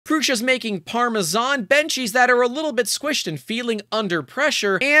Prusa's making Parmesan, Benchies that are a little bit squished and feeling under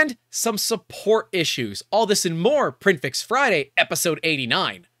pressure, and some support issues. All this and more, PrintFix Friday, episode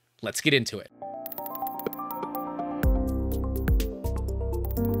 89. Let's get into it.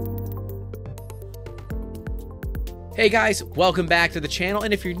 Hey guys, welcome back to the channel,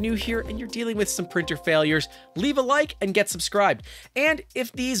 and if you're new here and you're dealing with some printer failures, leave a like and get subscribed. And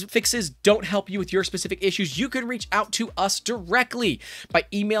if these fixes don't help you with your specific issues, you can reach out to us directly by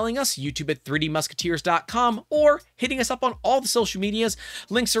emailing us, youtube@3dmusketeers.com, or hitting us up on all the social medias.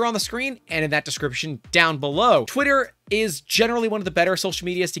 Links are on the screen and in that description down below. Twitter is generally one of the better social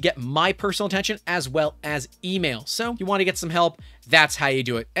medias to get my personal attention as well as email. So if you want to get some help, that's how you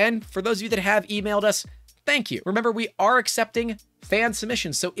do it. And for those of you that have emailed us, thank you. Remember, we are accepting fan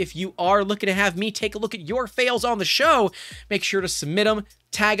submissions, so if you are looking to have me take a look at your fails on the show, make sure to submit them,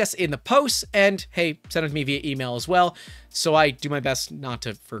 tag us in the posts, and hey, send them to me via email as well, so I do my best not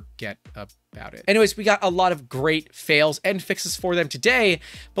to forget about it. Anyways, we got a lot of great fails and fixes for them today,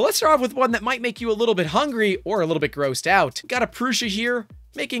 but let's start off with one that might make you a little bit hungry or a little bit grossed out. Got a Prusa here,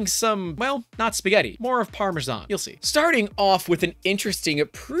 making some, well, not spaghetti, more of Parmesan. You'll see. Starting off with an interesting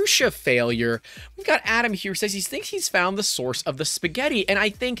Prusa failure, we've got Adam here who says he thinks he's found the source of the spaghetti, and I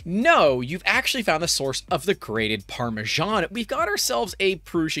think, no, you've actually found the source of the grated Parmesan. We've got ourselves a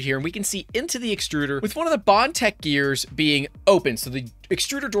Prusa here, and we can see into the extruder with one of the Bondtech gears being open. So the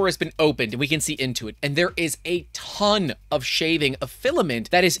extruder door has been opened, and we can see into it, and there is a ton of shaving of filament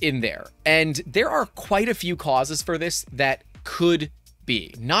that is in there. And there are quite a few causes for this that could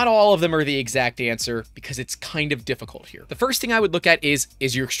be. Not all of them are the exact answer because it's kind of difficult here. The first thing I would look at is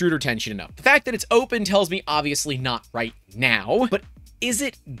your extruder tension enough? The fact that it's open tells me obviously not right now, but is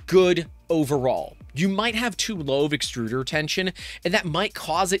it good overall? You might have too low of extruder tension, and that might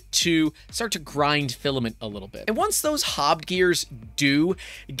cause it to start to grind filament a little bit. And once those hob gears do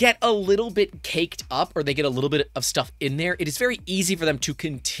get a little bit caked up, or they get a little bit of stuff in there, it is very easy for them to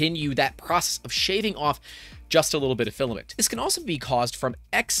continue that process of shaving off just a little bit of filament. This can also be caused from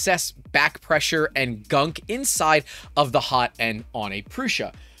excess back pressure and gunk inside of the hot end on a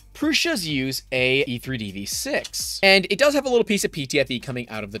Prusa. Prusas use a E3DV6, and it does have a little piece of PTFE coming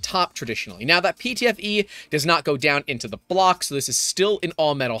out of the top traditionally. Now that PTFE does not go down into the block, so this is still an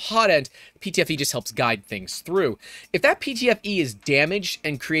all metal hot end. PTFE just helps guide things through. If that PTFE is damaged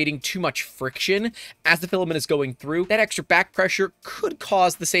and creating too much friction as the filament is going through, that extra back pressure could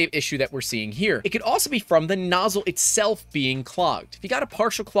cause the same issue that we're seeing here. It could also be from the nozzle itself being clogged. If you got a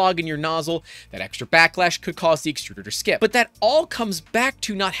partial clog in your nozzle, that extra backlash could cause the extruder to skip. But that all comes back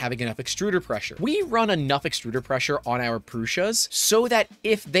to not having enough extruder pressure. We run enough extruder pressure on our Prusas so that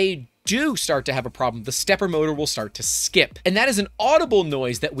if they do start to have a problem, the stepper motor will start to skip. And that is an audible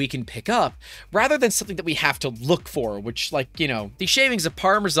noise that we can pick up rather than something that we have to look for, which, like, you know, these shavings of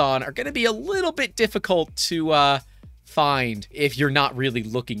Parmesan are going to be a little bit difficult to find if you're not really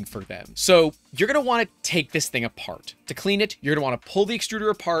looking for them. So you're going to want to take this thing apart. To clean it, you're going to want to pull the extruder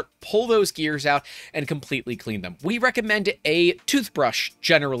apart, pull those gears out, and completely clean them. We recommend a toothbrush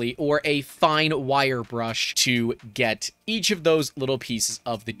generally, or a fine wire brush to get each of those little pieces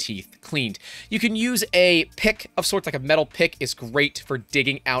of the teeth cleaned. You can use a pick of sorts, like a metal pick is great for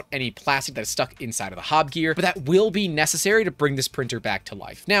digging out any plastic that is stuck inside of the hob gear, but that will be necessary to bring this printer back to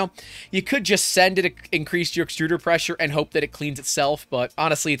life. Now, you could just send it, increase your extruder pressure, and hope that it cleans itself, but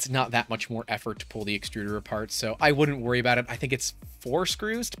honestly, it's not that much more effort to pull the extruder apart, so I wouldn't worry about it. I think it's 4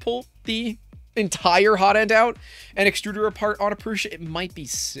 screws to pull the entire hot end out and extruder apart on a Prusa. It might be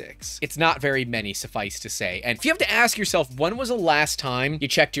 6. It's not very many, suffice to say. And if you have to ask yourself, when was the last time you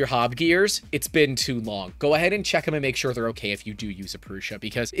checked your hob gears? It's been too long. Go ahead and check them and make sure they're okay if you do use a Prusa,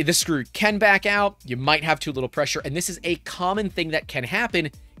 because the screw can back out, you might have too little pressure, and this is a common thing that can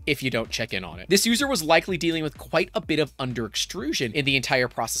happen if you don't check in on it. This user was likely dealing with quite a bit of under extrusion in the entire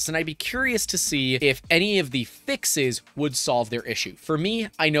process, and I'd be curious to see if any of the fixes would solve their issue. For me,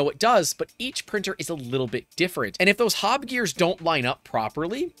 I know it does, but each printer is a little bit different. And if those hob gears don't line up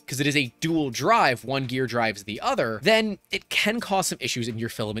properly, because it is a dual drive, one gear drives the other, then it can cause some issues in your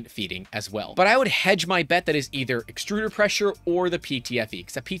filament feeding as well. But I would hedge my bet that is either extruder pressure or the PTFE,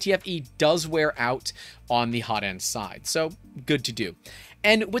 because the PTFE does wear out on the hot end side. So good to do.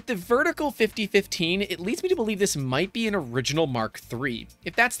 And with the vertical 5015, it leads me to believe this might be an original Mark III.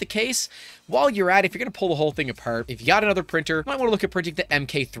 If that's the case, while you're at it, if you're going to pull the whole thing apart, if you got another printer, you might want to look at printing the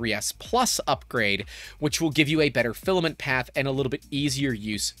MK3S Plus upgrade, which will give you a better filament path and a little bit easier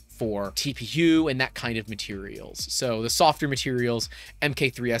use for TPU and that kind of materials. So the softer materials,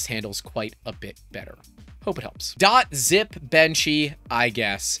 MK3S handles quite a bit better. Hope it helps. .zip Benchy, I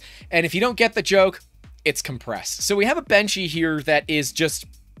guess. And if you don't get the joke, it's compressed. So we have a Benchy here that is just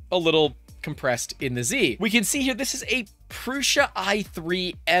a little compressed in the Z. We can see here, this is a Prusa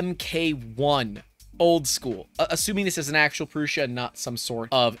i3 MK1. Old school, assuming this is an actual Prusa, not some sort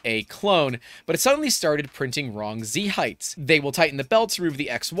of a clone, but it suddenly started printing wrong Z heights. They will tighten the belts, remove the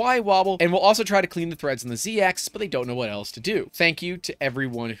XY wobble, and will also try to clean the threads on the Z axis, but they don't know what else to do. Thank you to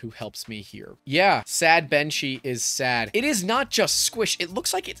everyone who helps me here. Yeah, sad Benchy is sad. It is not just squished, it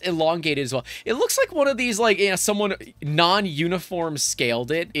looks like it's elongated as well. It looks like one of these, like, you know, someone non-uniform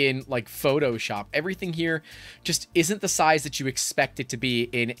scaled it in, like, Photoshop. Everything here just isn't the size that you expect it to be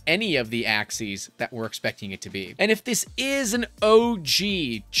in any of the axes that we're expecting it to be. And if this is an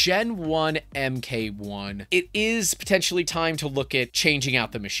OG Gen 1 MK1, it is potentially time to look at changing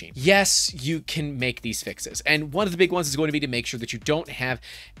out the machine. Yes, you can make these fixes. And one of the big ones is going to be to make sure that you don't have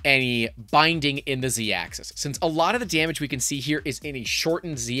any binding in the Z-axis. Since a lot of the damage we can see here is in a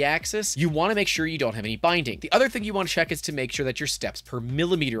shortened Z-axis, you want to make sure you don't have any binding. The other thing you want to check is to make sure that your steps per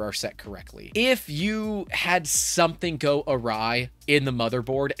millimeter are set correctly. If you had something go awry in the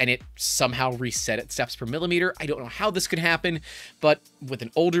motherboard and it somehow reset at steps per millimeter, I don't know how this could happen, but with an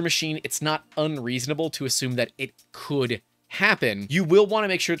older machine, it's not unreasonable to assume that it could happen. You will want to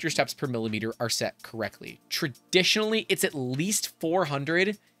make sure that your steps per millimeter are set correctly. Traditionally, it's at least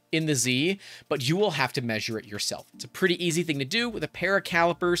 400 in the Z, but you will have to measure it yourself. It's a pretty easy thing to do with a pair of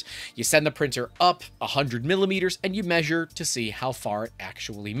calipers. You send the printer up 100 millimeters and you measure to see how far it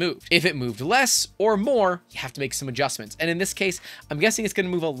actually moved. If it moved less or more, you have to make some adjustments. And in this case, I'm guessing it's going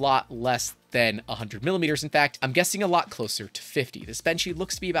to move a lot less than 100 millimeters. In fact, I'm guessing a lot closer to 50. This Benchy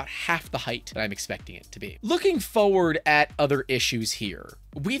looks to be about half the height that I'm expecting it to be. Looking forward at other issues here,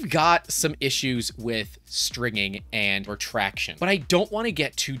 we've got some issues with stringing and retraction, but I don't want to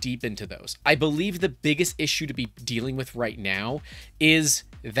get too deep into those. I believe the biggest issue to be dealing with right now is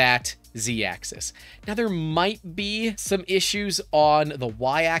that Z-axis. Now, there might be some issues on the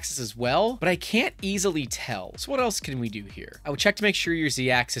Y-axis as well, but I can't easily tell. So what else can we do here? I would check to make sure your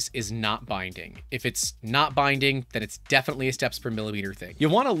Z-axis is not binding. If it's not binding, then it's definitely a steps per millimeter thing.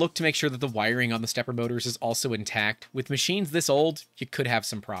 You'll want to look to make sure that the wiring on the stepper motors is also intact. With machines this old, you could have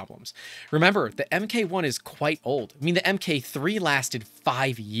some problems. Remember, the MK1 is quite old. I mean, the MK3 lasted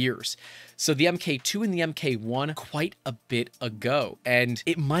 5 years. So the MK2 and the MK1 quite a bit ago, and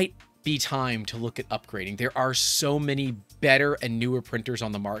it might be time to look at upgrading. There are so many better and newer printers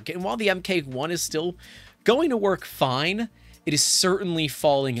on the market, and while the MK1 is still going to work fine, it is certainly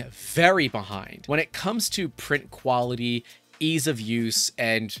falling very behind when it comes to print quality, ease of use,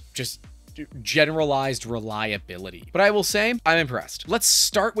 and just generalized reliability. But I will say, I'm impressed. Let's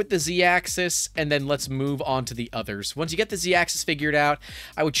start with the Z-axis, and then let's move on to the others. Once you get the Z-axis figured out,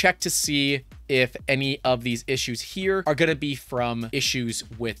 I would check to see if any of these issues here are going to be from issues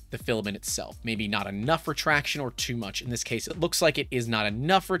with the filament itself. Maybe not enough retraction or too much. In this case, it looks like it is not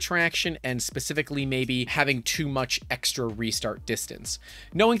enough retraction, and specifically maybe having too much extra restart distance.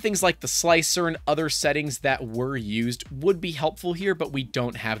 Knowing things like the slicer and other settings that were used would be helpful here, but we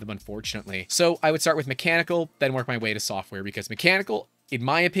don't have them, unfortunately. So I would start with mechanical, then work my way to software, because mechanical, in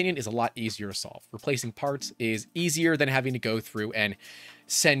my opinion, is a lot easier to solve. Replacing parts is easier than having to go through and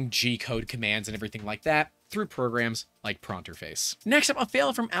send G-code commands and everything like that through programs like Pronterface. Next up, a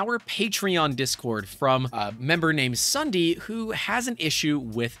fail from our Patreon Discord from a member named Sunday, who has an issue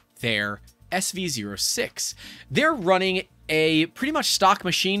with their SV06. They're running a pretty much stock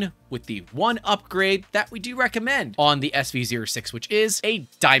machine with the one upgrade that we do recommend on the SV06, which is a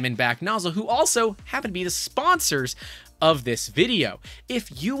Diamondback Nozzle, who also happen to be the sponsors of this video.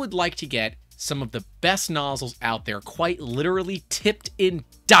 If you would like to get some of the best nozzles out there, quite literally tipped in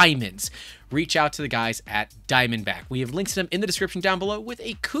diamonds, reach out to the guys at Diamondback. We have links to them in the description down below with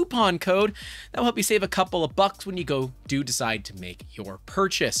a coupon code that will help you save a couple of bucks when you do decide to make your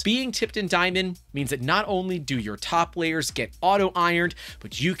purchase. Being tipped in diamond means that not only do your top layers get auto ironed,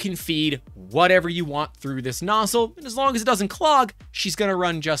 but you can feed whatever you want through this nozzle, and as long as it doesn't clog, she's gonna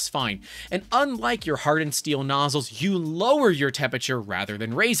run just fine. And unlike your hardened steel nozzles, you lower your temperature rather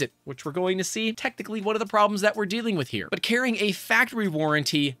than raise it, which we're going to see technically one of the problems that we're dealing with here. But carrying a factory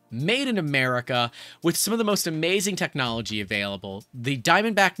warranty made in America with some of the most amazing technology available, the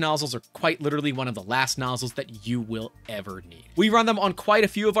Diamondback nozzles are quite literally one of the last nozzles that you will ever need. We run them on quite a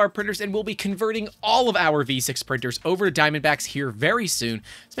few of our printers, and we'll be converting all of our V6 printers over to Diamondbacks here very soon.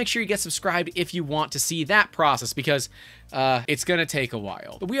 So make sure you get subscribed if you want to see that process, because it's gonna take a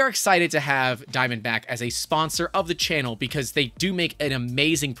while. But we are excited to have Diamondback as a sponsor of the channel because they do make an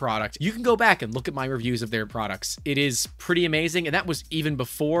amazing product. You can go back and look at my reviews of their products. It is pretty amazing, and that was even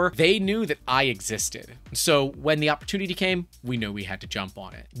before they knew that I existed. So when the opportunity came, we knew we had to jump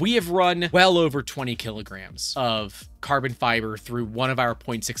on it. We have run well over 20 kilograms of carbon fiber through one of our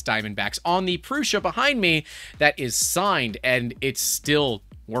 0.6 Diamondbacks on the Prusa behind me that is signed, and it's still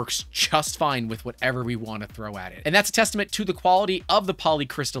works just fine with whatever we want to throw at it. And that's a testament to the quality of the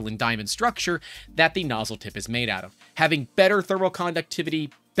polycrystalline diamond structure that the nozzle tip is made out of, having better thermal conductivity,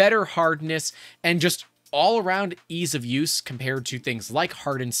 better hardness, and just all-around ease of use compared to things like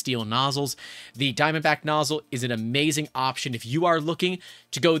hardened steel nozzles. The Diamondback nozzle is an amazing option if you are looking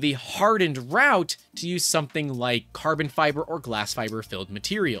to go the hardened route to use something like carbon fiber or glass fiber filled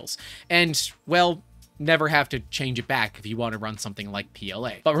materials. And, well, never have to change it back if you want to run something like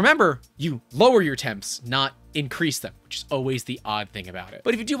PLA. But remember, you lower your temps, not increase them, which is always the odd thing about it.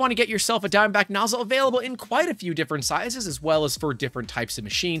 But if you do want to get yourself a Diamondback nozzle available in quite a few different sizes, as well as for different types of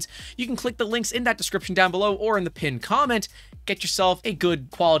machines, you can click the links in that description down below or in the pinned comment. Get yourself a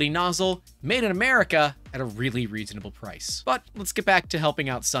good quality nozzle made in America at a really reasonable price. But let's get back to helping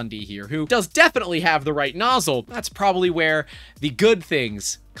out Sunday here, who does definitely have the right nozzle. That's probably where the good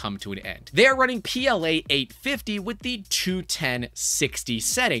things come to an end. They're running PLA 850 with the 210/60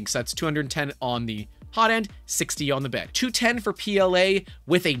 setting. So that's 210 on the hot end, 60 on the bed. 210 for PLA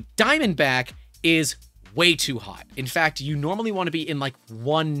with a Diamondback is way too hot. In fact, you normally want to be in like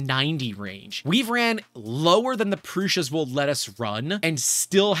 190 range. We've ran lower than the Prusas will let us run and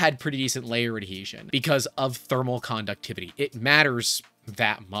still had pretty decent layer adhesion because of thermal conductivity. It matters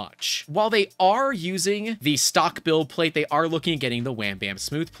that much. While they are using the stock build plate, they are looking at getting the Wham Bam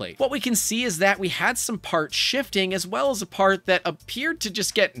smooth plate. What we can see is that we had some part shifting as well as a part that appeared to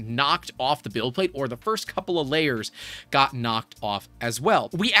just get knocked off the build plate, or the first couple of layers got knocked off as well.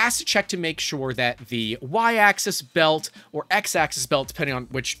 We asked to check to make sure that the Y-axis belt or X-axis belt, depending on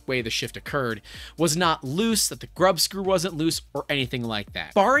which way the shift occurred, was not loose, that the grub screw wasn't loose, or anything like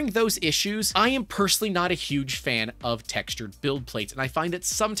that. Barring those issues, I am personally not a huge fan of textured build plates, and I find that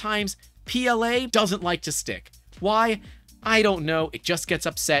sometimes PLA doesn't like to stick. Why? I don't know. It just gets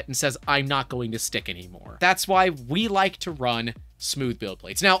upset and says, I'm not going to stick anymore. That's why we like to run smooth build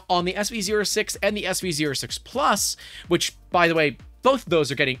plates. Now, on the SV06 and the SV06 Plus, which, by the way, both of those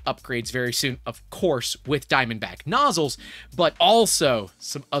are getting upgrades very soon, of course, with Diamondback nozzles, but also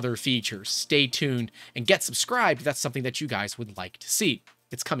some other features. Stay tuned and get subscribed if that's something that you guys would like to see.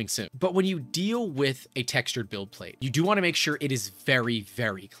 It's coming soon. But when you deal with a textured build plate, you do want to make sure it is very,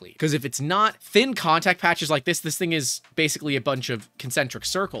 very clean. Because if it's not thin contact patches like this thing is basically a bunch of concentric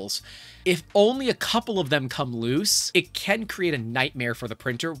circles. If only a couple of them come loose, it can create a nightmare for the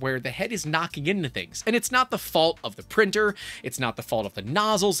printer where the head is knocking into things. And it's not the fault of the printer, it's not the fault of the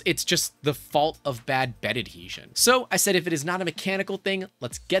nozzles, it's just the fault of bad bed adhesion. So I said, if it is not a mechanical thing,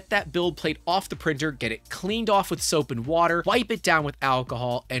 let's get that build plate off the printer, get it cleaned off with soap and water, wipe it down with alcohol,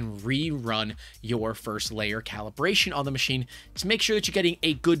 and rerun your first layer calibration on the machine to make sure that you're getting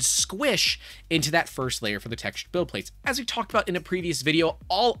a good squish into that first layer for the textured build plates. As we talked about in a previous video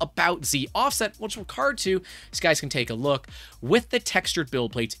all about Z offset, which we'll card to, so you guys can take a look. With the textured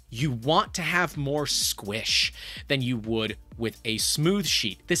build plates, you want to have more squish than you would with a smooth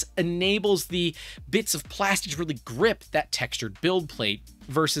sheet. This enables the bits of plastic to really grip that textured build plate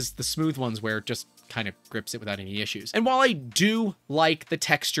versus the smooth ones where it just kind of grips it without any issues. And while I do like the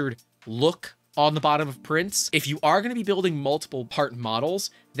textured look on the bottom of prints, if you are going to be building multiple part models,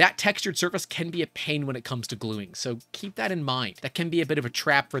 that textured surface can be a pain when it comes to gluing. So keep that in mind. That can be a bit of a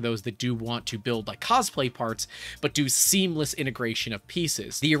trap for those that do want to build like cosplay parts, but do seamless integration of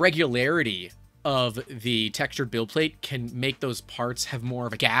pieces. The irregularity of the textured build plate can make those parts have more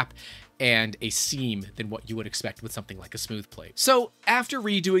of a gap and a seam than what you would expect with something like a smooth plate. So after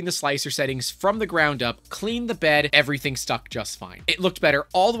redoing the slicer settings from the ground up, cleaned the bed, everything stuck just fine. It looked better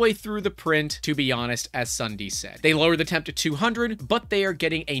all the way through the print, to be honest, as Sunday said. They lowered the temp to 200, but they are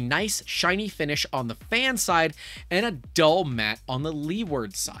getting a nice shiny finish on the fan side and a dull matte on the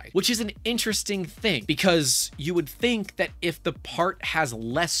leeward side, which is an interesting thing because you would think that if the part has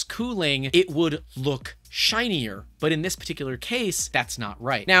less cooling, it would look shinier, but in this particular case, that's not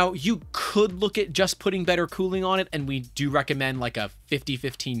right. Now, you could look at just putting better cooling on it, and we do recommend like a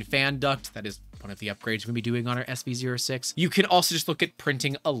 50-15 fan duct. That is one of the upgrades we're gonna be doing on our SV06. You can also just look at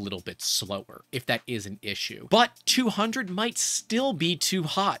printing a little bit slower if that is an issue. But 200 might still be too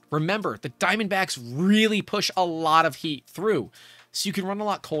hot. Remember, the Diamondbacks really push a lot of heat through. so you can run a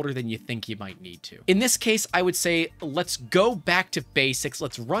lot colder than you think you might need to. In this case, I would say let's go back to basics.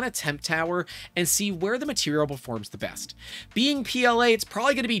 Let's run a temp tower and see where the material performs the best. Being PLA, it's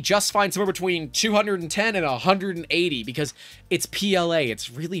probably going to be just fine somewhere between 210 and 180 because it's PLA. It's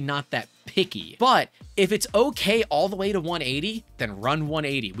really not that picky. But if it's okay all the way to 180, then run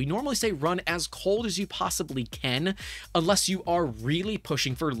 180. We normally say run as cold as you possibly can, unless you are really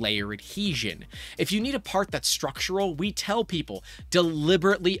pushing for layer adhesion. If you need a part that's structural, we tell people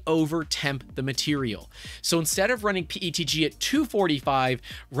deliberately over temp the material. So instead of running PETG at 245,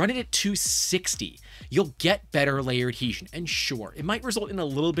 run it at 260. You'll get better layer adhesion. And sure, it might result in a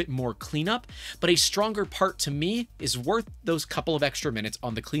little bit more cleanup, but a stronger part to me is worth those couple of extra minutes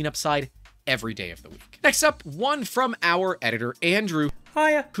on the cleanup side every day of the week. Next up, one from our editor, Andrew,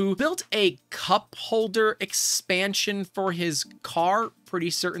 hiya, who built a cup holder expansion for his car. Pretty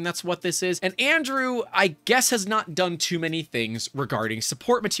certain that's what this is. And Andrew, I guess, has not done too many things regarding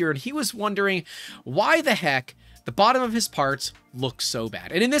support material. And he was wondering why the heck the bottom of his parts looks so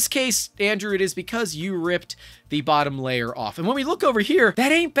bad. And in this case, Andrew, it is because you ripped the bottom layer off. And when we look over here,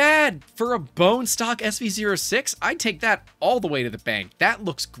 that ain't bad. For a bone stock SV06, I'd take that all the way to the bank. That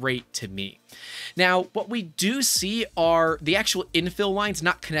looks great to me. Now, what we do see are the actual infill lines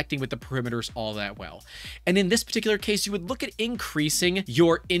not connecting with the perimeters all that well. And in this particular case, you would look at increasing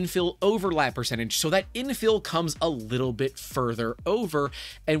your infill overlap percentage so that infill comes a little bit further over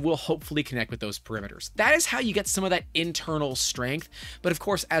and will hopefully connect with those perimeters. That is how you get some of that internal strength. But of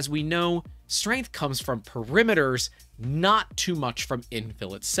course, as we know, strength comes from perimeters, not too much from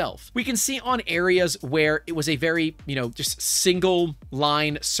infill itself. We can see on areas where it was a very, just single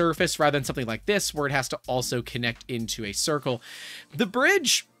line surface rather than something like this, where it has to also connect into a circle. The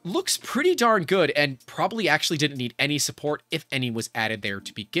bridge looks pretty darn good and probably actually didn't need any support, if any was added there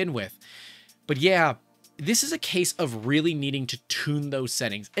to begin with. But yeah, this is a case of really needing to tune those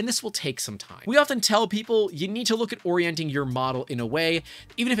settings, and this will take some time. We often tell people you need to look at orienting your model in a way,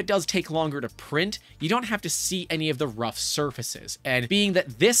 even if it does take longer to print, you don't have to see any of the rough surfaces. And being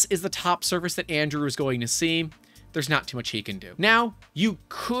that this is the top surface that Andrew is going to see, there's not too much he can do. Now, you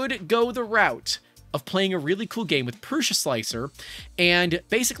could go the route of playing a really cool game with Prusa Slicer and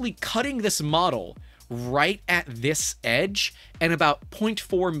basically cutting this model right at this edge and about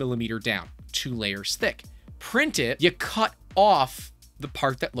 0.4 millimeter down, 2 layers thick. Print it, you cut off the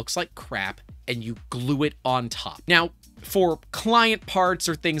part that looks like crap and you glue it on top. Now, for client parts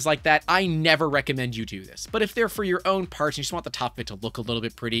or things like that, I never recommend you do this. But if they're for your own parts and you just want the top of it to look a little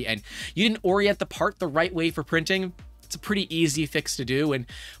bit pretty and you didn't orient the part the right way for printing, it's a pretty easy fix to do. And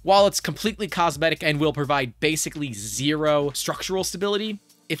while it's completely cosmetic and will provide basically zero structural stability,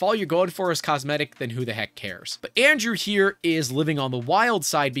 if all you're going for is cosmetic, then who the heck cares? But Andrew here is living on the wild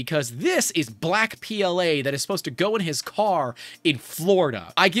side because this is black PLA that is supposed to go in his car in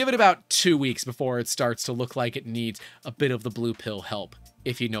Florida. I give it about 2 weeks before it starts to look like it needs a bit of the blue pill help,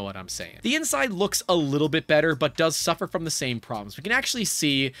 if you know what I'm saying. The inside looks a little bit better, but does suffer from the same problems. We can actually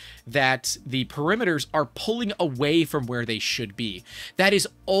see that the perimeters are pulling away from where they should be. That is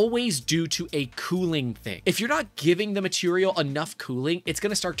always due to a cooling thing. If you're not giving the material enough cooling, it's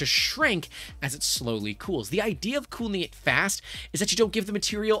going to start to shrink as it slowly cools. The idea of cooling it fast is that you don't give the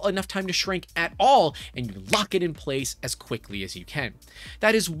material enough time to shrink at all, and you lock it in place as quickly as you can.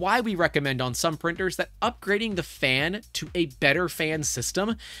 That is why we recommend on some printers that upgrading the fan to a better fan system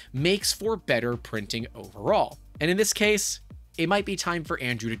makes for better printing overall. And in this case, it might be time for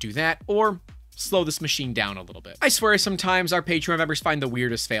Andrew to do that or slow this machine down a little bit. I swear sometimes our Patreon members find the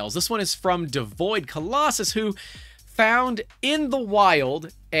weirdest fails. This one is from Devoid Colossus, who found in the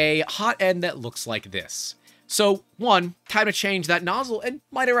wild a hot end that looks like this. So one, time to change that nozzle, and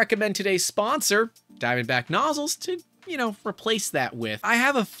might I recommend today's sponsor, Diamondback Nozzles, to replace that with. I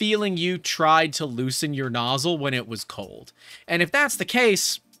have a feeling you tried to loosen your nozzle when it was cold. And if that's the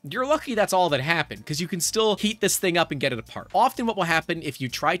case, you're lucky that's all that happened, because you can still heat this thing up and get it apart. Often what will happen if you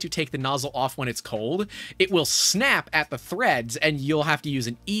try to take the nozzle off when it's cold, it will snap at the threads and you'll have to use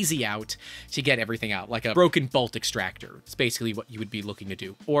an easy out to get everything out, like a broken bolt extractor. It's basically what you would be looking to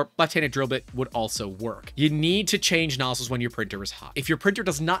do. Or left-handed drill bit would also work. You need to change nozzles when your printer is hot. If your printer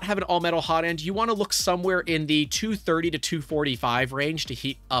does not have an all-metal hot end, you want to look somewhere in the 230 to 245 range to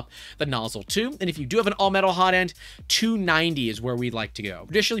heat up the nozzle to. And if you do have an all-metal hot end, 290 is where we'd like to go.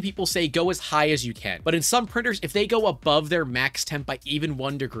 Traditionally, people say go as high as you can, but in some printers, if they go above their max temp by even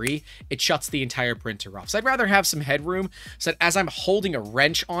 1 degree, it shuts the entire printer off. So I'd rather have some headroom so that as I'm holding a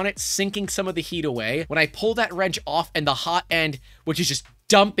wrench on it, sinking some of the heat away, when I pull that wrench off and the hot end, which is just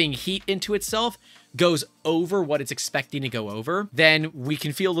dumping heat into itself, goes over what it's expecting to go over, then we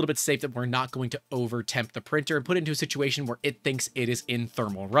can feel a little bit safe that we're not going to over temp the printer and put it into a situation where it thinks it is in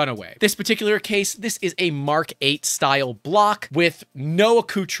thermal runaway. This particular case, this is a Mark 8 style block with no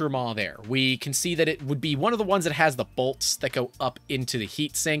accoutrement there. We can see that it would be one of the ones that has the bolts that go up into the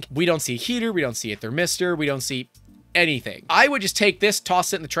heat sink. We don't see a heater, we don't see a thermistor, we don't see anything. I would just take this,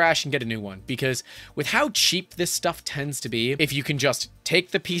 toss it in the trash, and get a new one, because with how cheap this stuff tends to be, if you can just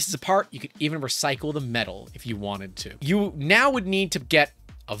take the pieces apart, you could even recycle the metal if you wanted to. You now would need to get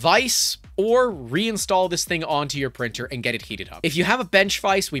a vise or reinstall this thing onto your printer and get it heated up. If you have a bench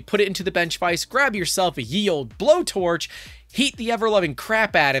vise, we put it into the bench vise, grab yourself a ye old blowtorch, heat the ever-loving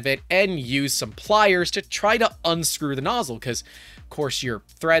crap out of it, and use some pliers to try to unscrew the nozzle, because of course your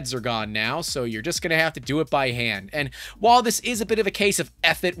threads are gone now, so you're just gonna have to do it by hand. And while this is a bit of a case of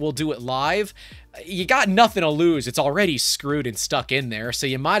F it, we'll do it live, you got nothing to lose. It's already screwed and stuck in there, so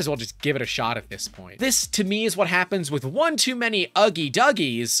you might as well just give it a shot at this point. This, to me, is what happens with one too many Uggy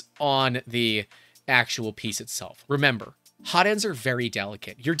Duggies on the actual piece itself. Remember, hot ends are very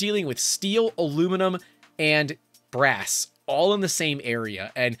delicate. You're dealing with steel, aluminum, and brass all in the same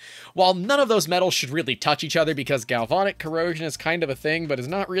area, and while none of those metals should really touch each other because galvanic corrosion is kind of a thing but is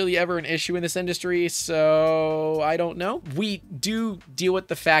not really ever an issue in this industry, so I don't know, we do deal with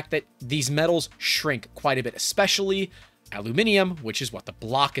the fact that these metals shrink quite a bit, especially aluminium, which is what the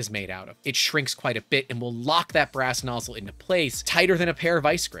block is made out of. It shrinks quite a bit and will lock that brass nozzle into place tighter than a pair of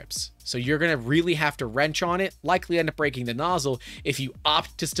vice grips. So you're going to really have to wrench on it, likely end up breaking the nozzle if you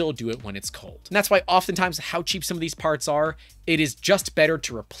opt to still do it when it's cold. And that's why oftentimes how cheap some of these parts are, it is just better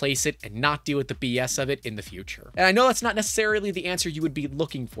to replace it and not deal with the BS of it in the future. And I know that's not necessarily the answer you would be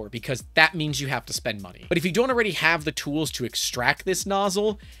looking for, because that means you have to spend money. But if you don't already have the tools to extract this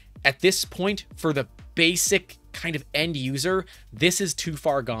nozzle, at this point, for the basic kind of end user, this is too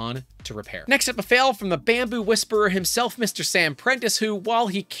far gone to repair. Next up, a fail from the bamboo whisperer himself, Mr. Sam Prentice, who, while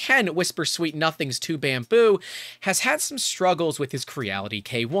he can whisper sweet nothings to bamboo, has had some struggles with his Creality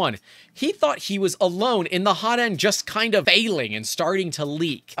K1. He thought he was alone in the hot end just kind of failing and starting to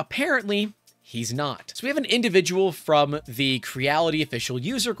leak. Apparently, he's not. So we have an individual from the Creality official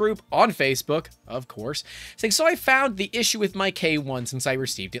user group on Facebook, of course, saying, so I found the issue with my K1 since I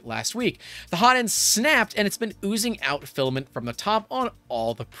received it last week. The hot end snapped and it's been oozing out filament from the top on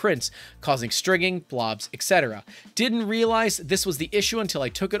all the prints, causing stringing, blobs, etc. Didn't realize this was the issue until I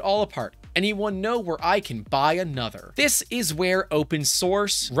took it all apart. Anyone know where I can buy another? This is where open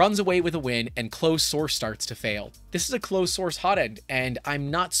source runs away with a win and closed source starts to fail. This is a closed source hot end, and I'm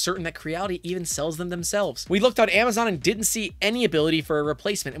not certain that Creality even sells them themselves. We looked on Amazon and didn't see any ability for a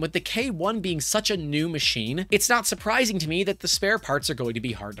replacement, and with the K1 being such a new machine, it's not surprising to me that the spare parts are going to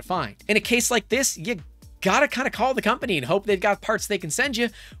be hard to find. In a case like this, you gotta kind of call the company and hope they've got parts they can send you,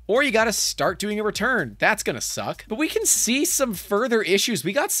 or you gotta start doing a return. That's gonna suck. But we can see some further issues.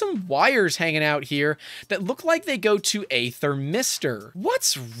 We got some wires hanging out here that look like they go to a thermistor.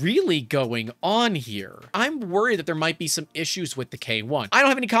 What's really going on here? I'm worried that there might be some issues with the K1. I don't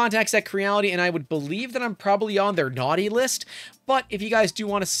have any contacts at Creality, and I would believe that I'm probably on their naughty list. But if you guys do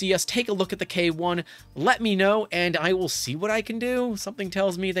want to see us take a look at the K1, let me know and I will see what I can do. Something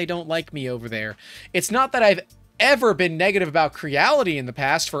tells me they don't like me over there. It's not that I've ever been negative about Creality in the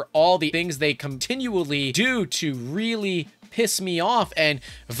past for all the things they continually do to really piss me off and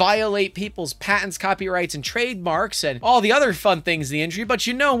violate people's patents, copyrights, and trademarks, and all the other fun things in the industry. But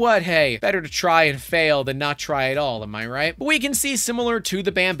you know what? Hey, better to try and fail than not try at all, am I right? But we can see similar to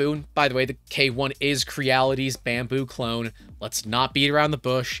the bamboo. By the way, the K1 is Creality's bamboo clone. Let's not beat around the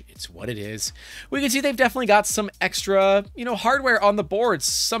bush. It's what it is. We can see they've definitely got some extra, hardware on the boards,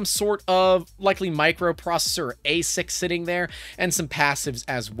 some sort of likely microprocessor or ASIC sitting there, and some passives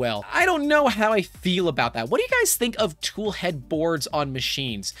as well. I don't know how I feel about that. What do you guys think of tool head boards on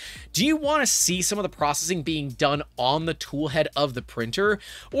machines? Do you want to see some of the processing being done on the tool head of the printer?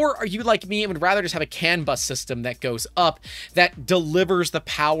 Or are you like me and would rather just have a CAN bus system that goes up, that delivers the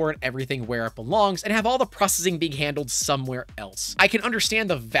power and everything where it belongs, and have all the processing being handled somewhere else? I can understand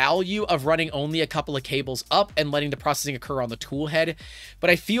the value of running only a couple of cables up and letting the processing occur on the tool head, but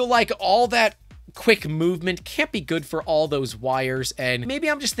I feel like all that quick movement can't be good for all those wires, and maybe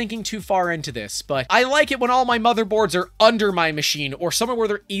I'm just thinking too far into this, but I like it when all my motherboards are under my machine or somewhere where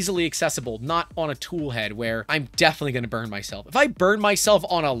they're easily accessible, not on a tool head where I'm definitely going to burn myself. If I burn myself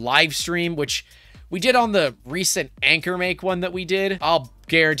on a live stream, which we did on the recent Anchor Make one that we did, I'll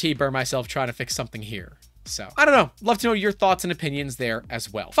guarantee burn myself trying to fix something here. So, I don't know. Love to know your thoughts and opinions there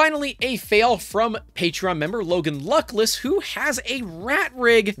as well. Finally, a fail from Patreon member Logan Luckless, who has a rat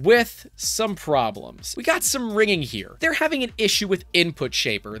rig with some problems. We got some ringing here. They're having an issue with input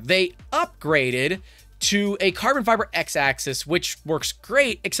shaper. They upgraded to a carbon fiber X-axis, which works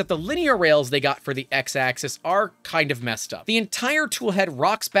great, except the linear rails they got for the X-axis are kind of messed up. The entire tool head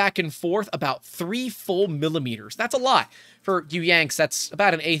rocks back and forth about 3 full millimeters. That's a lot. For you Yanks, that's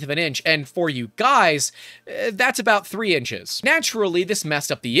about 1/8 of an inch, and for you guys, that's about 3 inches. Naturally, this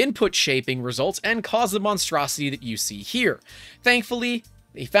messed up the input shaping results and caused the monstrosity that you see here. Thankfully,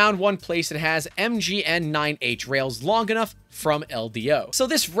 they found one place that has MGN 9H rails long enough from LDO. So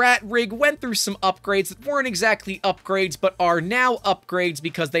this rat rig went through some upgrades that weren't exactly upgrades, but are now upgrades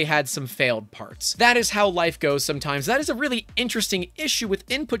because they had some failed parts. That is how life goes sometimes. That is a really interesting issue with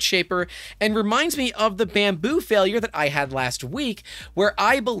input shaper and reminds me of the bamboo failure that I had last week, where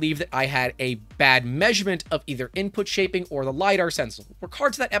I believe that I had a bad measurement of either input shaping or the LiDAR sensor. We'll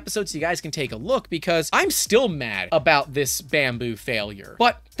card to that episode so you guys can take a look, because I'm still mad about this bamboo failure.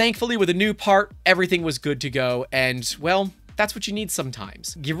 But thankfully, with a new part, everything was good to go, and well, that's what you need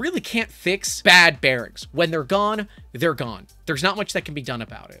sometimes. You really can't fix bad bearings. When they're gone, they're gone. There's not much that can be done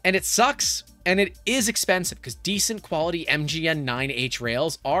about it. And it sucks, and it is expensive, because decent quality MGN 9H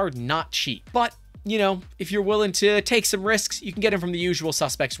rails are not cheap. But you know, if you're willing to take some risks, you can get them from the usual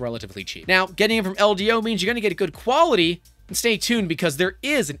suspects relatively cheap. Now, getting them from LDO means you're going to get a good quality. And stay tuned, because there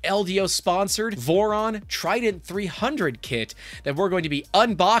is an LDO-sponsored Voron Trident 300 kit that we're going to be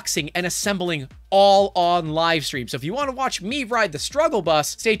unboxing and assembling all on live stream. So if you want to watch me ride the struggle bus,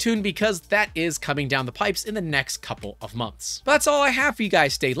 stay tuned, because that is coming down the pipes in the next couple of months. But that's all I have for you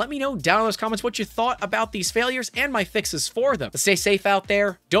guys today. Let me know down in those comments what you thought about these failures and my fixes for them. But stay safe out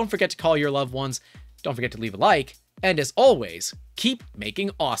there. Don't forget to call your loved ones. Don't forget to leave a like. And as always, keep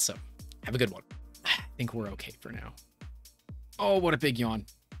making awesome. Have a good one. I think we're okay for now. Oh, what a big yawn.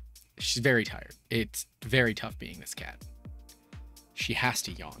 She's very tired. It's very tough being this cat. She has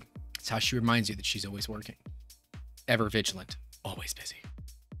to yawn. It's how she reminds you that she's always working. Ever vigilant, always busy.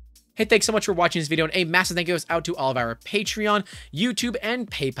 Hey, thanks so much for watching this video, and a massive thank you goes out to all of our Patreon, YouTube,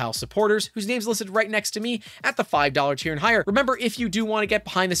 and PayPal supporters, whose names listed right next to me at the $5 tier and higher. Remember, if you do want to get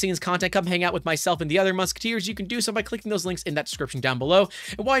behind-the-scenes content, come hang out with myself and the other Musketeers, you can do so by clicking those links in that description down below.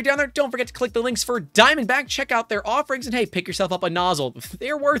 And while you're down there, don't forget to click the links for Diamondback, check out their offerings, and hey, pick yourself up a nozzle.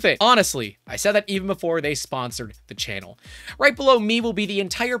 They're worth it. Honestly, I said that even before they sponsored the channel. Right below me will be the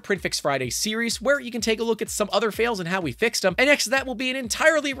entire PrintFixFriday series, where you can take a look at some other fails and how we fixed them. And next to that will be an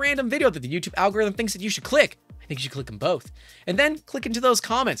entirely random video that the YouTube algorithm thinks that you should click. I think you should click them both. And then click into those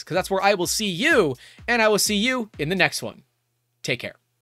comments, because that's where I will see you, and I will see you in the next one. Take care.